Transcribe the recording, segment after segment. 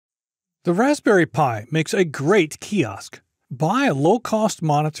The Raspberry Pi makes a great kiosk. Buy a low-cost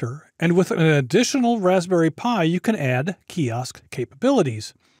monitor, and with an additional Raspberry Pi, you can add kiosk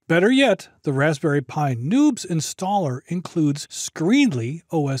capabilities. Better yet, the Raspberry Pi Noobs installer includes Screenly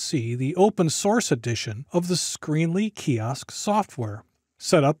OSC, the open-source edition of the Screenly kiosk software.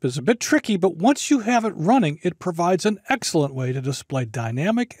 Setup is a bit tricky, but once you have it running, it provides an excellent way to display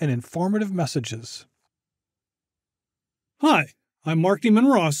dynamic and informative messages. Hi, I'm Mark Neiman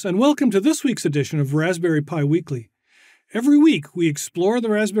Ross, and welcome to this week's edition of Raspberry Pi Weekly. Every week, we explore the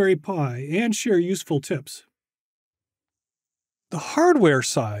Raspberry Pi and share useful tips. The hardware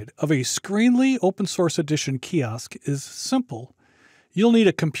side of a Screenly Open Source Edition kiosk is simple. You'll need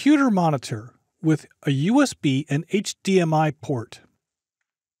a computer monitor with a USB and HDMI port.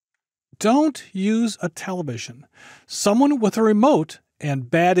 Don't use a television. Someone with a remote and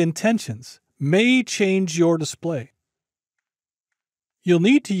bad intentions may change your display. You'll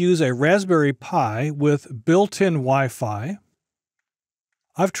need to use a Raspberry Pi with built-in Wi-Fi.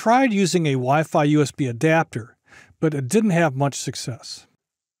 I've tried using a Wi-Fi USB adapter, but it didn't have much success.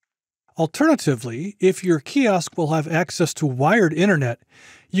 Alternatively, if your kiosk will have access to wired internet,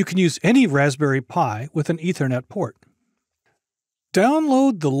 you can use any Raspberry Pi with an Ethernet port.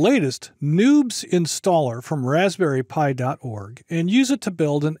 Download the latest Noobs installer from raspberrypi.org and use it to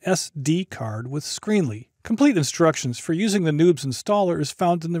build an SD card with Screenly. Complete instructions for using the Noobs installer is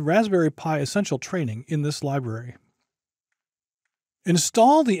found in the Raspberry Pi Essential Training in this library.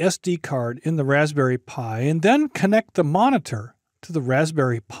 Install the SD card in the Raspberry Pi and then connect the monitor to the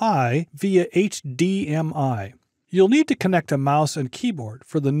Raspberry Pi via HDMI. You'll need to connect a mouse and keyboard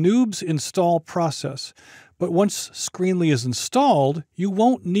for the Noobs install process, but once Screenly is installed, you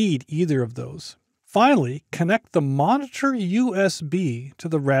won't need either of those. Finally, connect the monitor USB to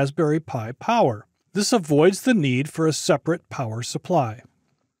the Raspberry Pi power. This avoids the need for a separate power supply.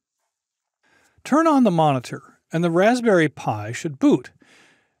 Turn on the monitor, and the Raspberry Pi should boot.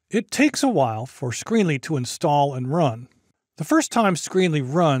 It takes a while for Screenly to install and run. The first time Screenly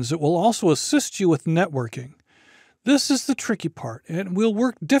runs, it will also assist you with networking. This is the tricky part, and will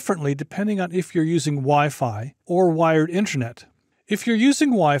work differently depending on if you're using Wi-Fi or wired internet. If you're using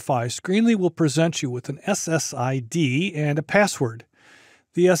Wi-Fi, Screenly will present you with an SSID and a password.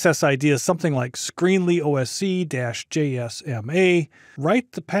 The SSID is something like Screenly OSC-JSMA.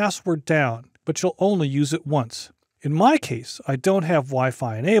 Write the password down, but you'll only use it once. In my case, I don't have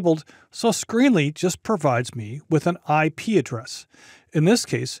Wi-Fi enabled, so Screenly just provides me with an IP address. In this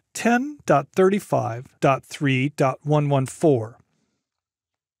case, 10.35.3.114.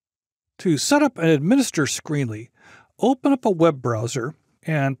 To set up and administer Screenly, open up a web browser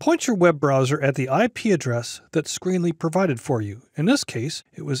and point your web browser at the IP address that Screenly provided for you. In this case,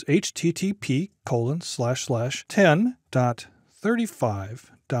 it was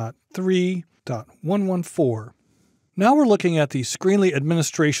http://10.35.3.114. Now we're looking at the Screenly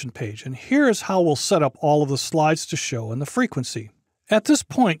administration page, and here is how we'll set up all of the slides to show and the frequency. At this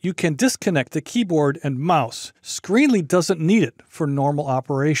point, you can disconnect the keyboard and mouse. Screenly doesn't need it for normal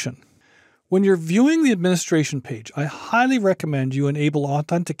operation. When you're viewing the administration page, I highly recommend you enable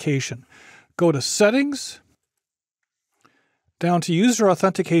authentication. Go to Settings, down to User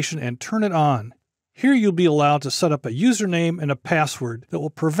Authentication, and turn it on. Here you'll be allowed to set up a username and a password that will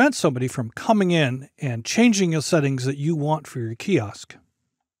prevent somebody from coming in and changing the settings that you want for your kiosk.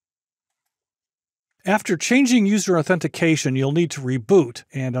 After changing user authentication, you'll need to reboot,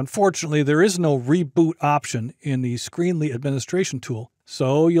 and unfortunately there is no reboot option in the Screenly administration tool.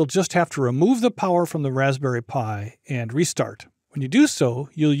 So you'll just have to remove the power from the Raspberry Pi and restart. When you do so,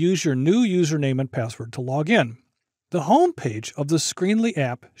 you'll use your new username and password to log in. The home page of the Screenly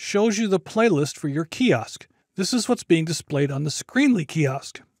app shows you the playlist for your kiosk. This is what's being displayed on the Screenly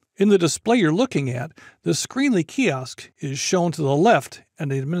kiosk. In the display you're looking at, the Screenly kiosk is shown to the left and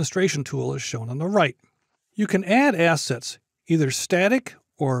the administration tool is shown on the right. You can add assets, either static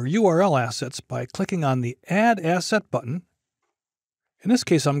or URL assets, by clicking on the Add Asset button. In this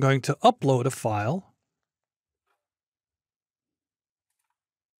case, I'm going to upload a file.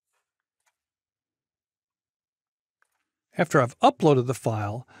 After I've uploaded the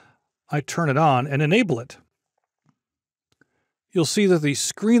file, I turn it on and enable it. You'll see that the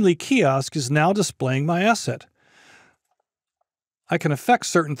Screenly kiosk is now displaying my asset. I can affect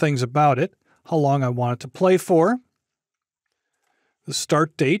certain things about it, how long I want it to play for, the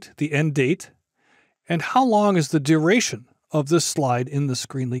start date, the end date, and how long is the duration of this slide in the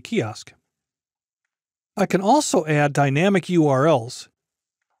Screenly kiosk. I can also add dynamic URLs.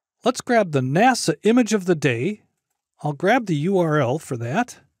 Let's grab the NASA image of the day. I'll grab the URL for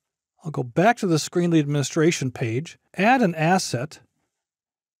that. I'll go back to the Screenly administration page, add an asset,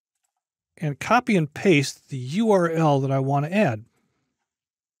 and copy and paste the URL that I want to add.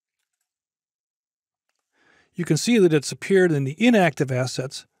 You can see that it's appeared in the inactive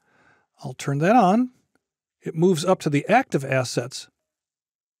assets. I'll turn that on. It moves up to the active assets.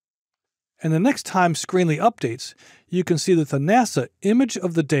 And the next time Screenly updates, you can see that the NASA image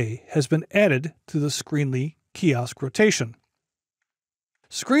of the day has been added to the Screenly kiosk rotation.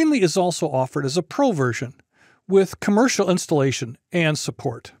 Screenly is also offered as a pro version with commercial installation and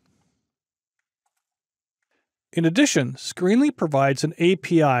support. In addition, Screenly provides an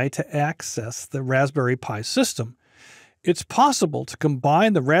API to access the Raspberry Pi system. It's possible to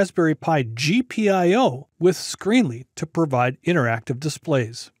combine the Raspberry Pi GPIO with Screenly to provide interactive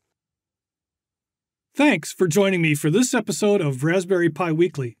displays. Thanks for joining me for this episode of Raspberry Pi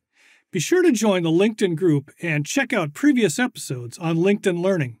Weekly. Be sure to join the LinkedIn group and check out previous episodes on LinkedIn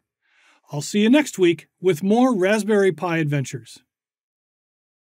Learning. I'll see you next week with more Raspberry Pi adventures.